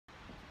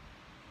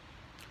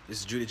This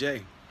is Judah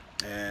J,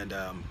 and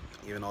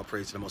giving all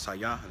praise to the Most High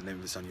Yah, in the name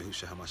of His Son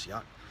Yahushua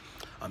HaMashiach.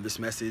 This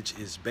message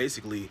is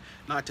basically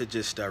not to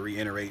just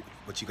reiterate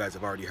what you guys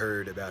have already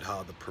heard about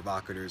how the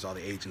provocateurs, all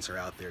the agents are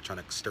out there trying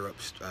to stir up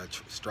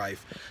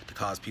strife to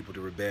cause people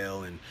to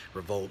rebel and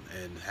revolt,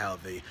 and how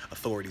the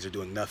authorities are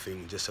doing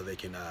nothing just so they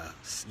can,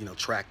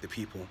 track the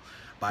people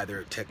by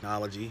their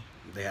technology.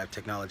 They have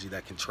technology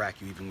that can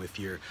track you even with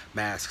your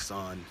masks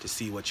on to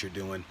see what you're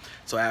doing.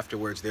 So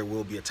afterwards, there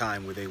will be a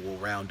time where they will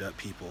round up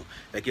people.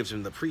 That gives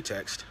them the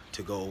pretext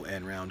to go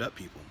and round up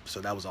people. So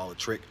that was all a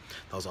trick.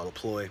 That was all a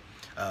ploy.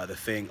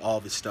 All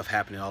this stuff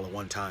happening all at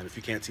one time. If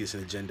you can't see it's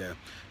an agenda,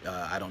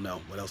 I don't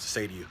know what else to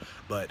say to you.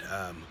 But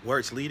where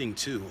it's leading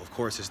to, of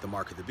course, is the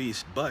mark of the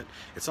beast. But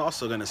it's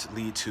also going to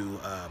lead to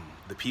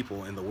the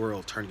people in the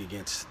world turning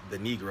against the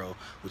Negro,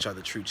 which are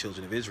the true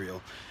children of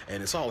Israel.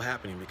 And it's all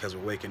happening because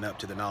we're waking up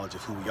to the knowledge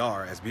of who we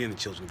are as being the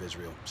children of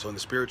Israel. So in the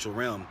spiritual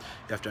realm,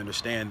 you have to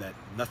understand that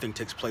nothing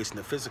takes place in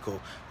the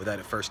physical without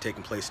it first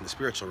taking place in the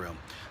spiritual realm.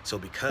 So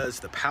because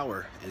the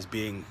power is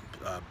being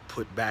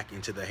put back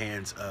into the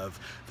hands of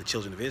the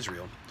children of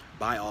Israel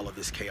by all of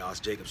this chaos,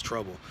 Jacob's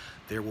trouble,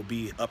 there will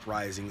be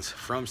uprisings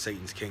from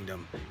Satan's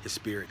kingdom, his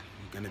spirit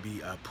going to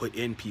be put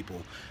in people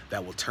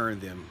that will turn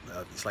them.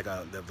 It's like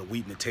the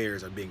wheat and the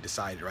tares are being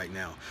decided right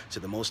now.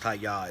 So the Most High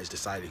Yah is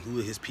deciding who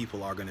his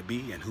people are going to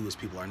be and who his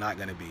people are not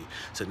going to be.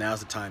 So now's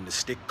the time to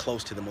stick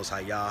close to the Most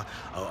High Yah,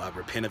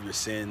 repent of your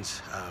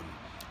sins,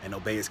 and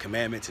obey his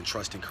commandments and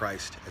trust in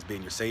Christ as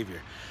being your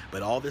Savior.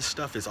 But all this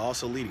stuff is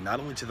also leading not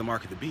only to the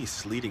mark of the beast,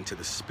 it's leading to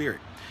the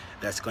spirit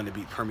that's going to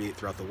be permeate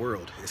throughout the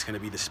world. It's going to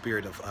be the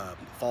spirit of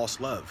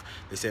false love.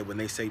 They said when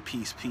they say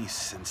peace,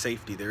 peace, and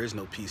safety, there is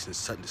no peace, and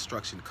sudden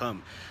destruction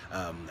come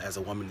as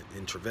a woman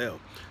in travail.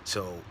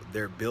 So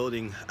they're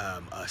building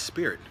a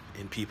spirit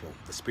in people.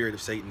 The spirit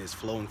of Satan is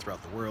flowing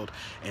throughout the world,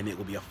 and it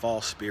will be a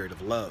false spirit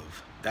of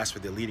love. That's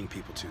what they're leading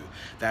people to.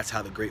 That's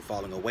how the great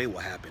falling away will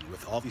happen.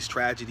 With all these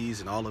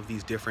tragedies and all of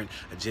these different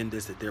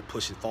agendas that they're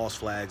pushing, false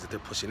flags that they're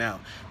pushing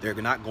out, they're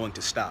not going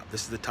to stop.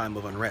 This is the time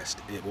of unrest.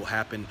 It will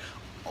happen.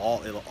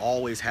 It'll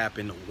always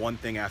happen, one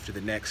thing after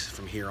the next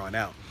from here on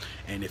out.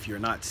 And if you're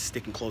not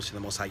sticking close to the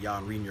Most High Yah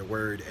and reading your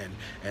word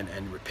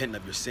and repenting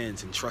of your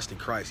sins and trusting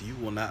Christ, you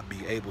will not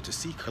be able to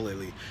see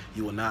clearly.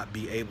 You will not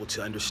be able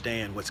to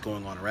understand what's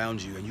going on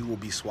around you, and you will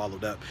be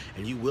swallowed up,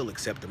 and you will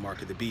accept the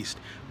mark of the beast.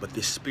 But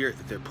this spirit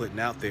that they're putting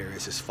out there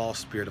is this false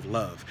spirit of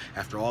love.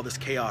 After all this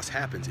chaos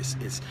happens,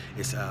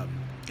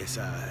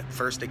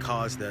 first they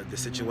cause the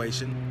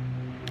situation.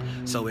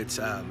 So it's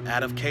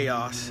out of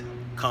chaos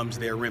comes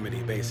their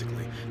remedy,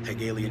 basically,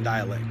 Hegelian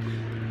dialect.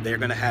 They're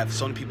going to have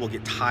so many people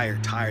get tired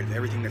of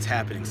everything that's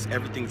happening.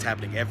 Everything's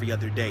happening every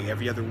other day,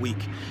 every other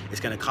week. It's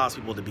going to cause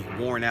people to be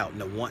worn out and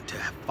to want to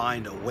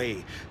find a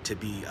way to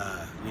be,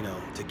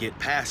 to get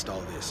past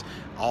all this.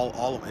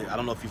 I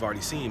don't know if you've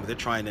already seen, but they're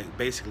trying to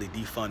basically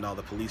defund all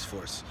the police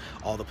force.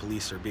 All the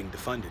police are being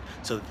defunded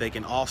so that they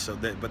can also,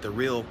 but the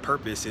real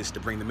purpose is to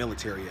bring the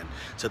military in.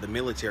 So the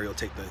military will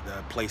take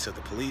the place of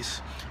the police,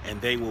 and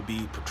they will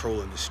be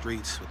patrolling the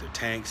streets with their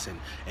tanks, and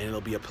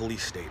it'll be a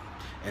police state.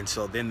 And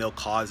so then they'll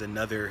cause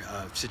another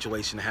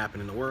situation to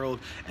happen in the world,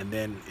 and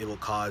then it'll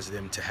cause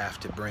them to have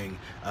to bring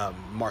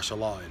martial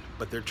law in.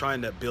 But they're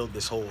trying to build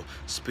this whole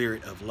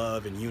spirit of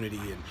love and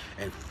unity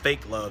and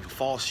fake love,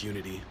 false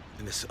unity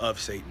of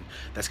Satan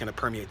that's going to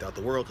permeate throughout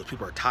the world because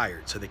people are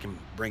tired, so they can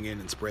bring in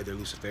and spread their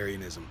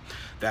Luciferianism.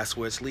 That's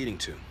what it's leading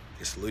to.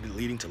 It's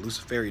leading to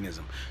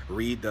Luciferianism.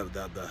 Read the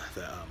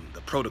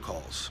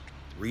protocols.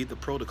 Read the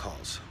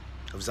protocols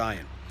of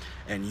Zion,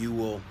 and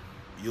you'll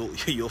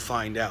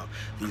find out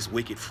these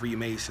wicked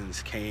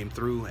Freemasons came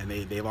through, and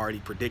they've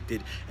already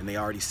predicted, and they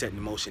already set in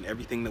motion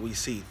everything that we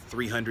see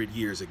 300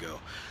 years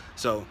ago.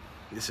 So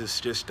this is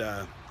just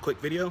a quick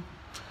video.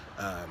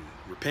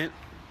 Repent,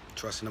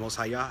 trust in the Most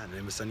High Yah, and in the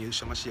name of His Son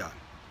Yahushua HaMashiach.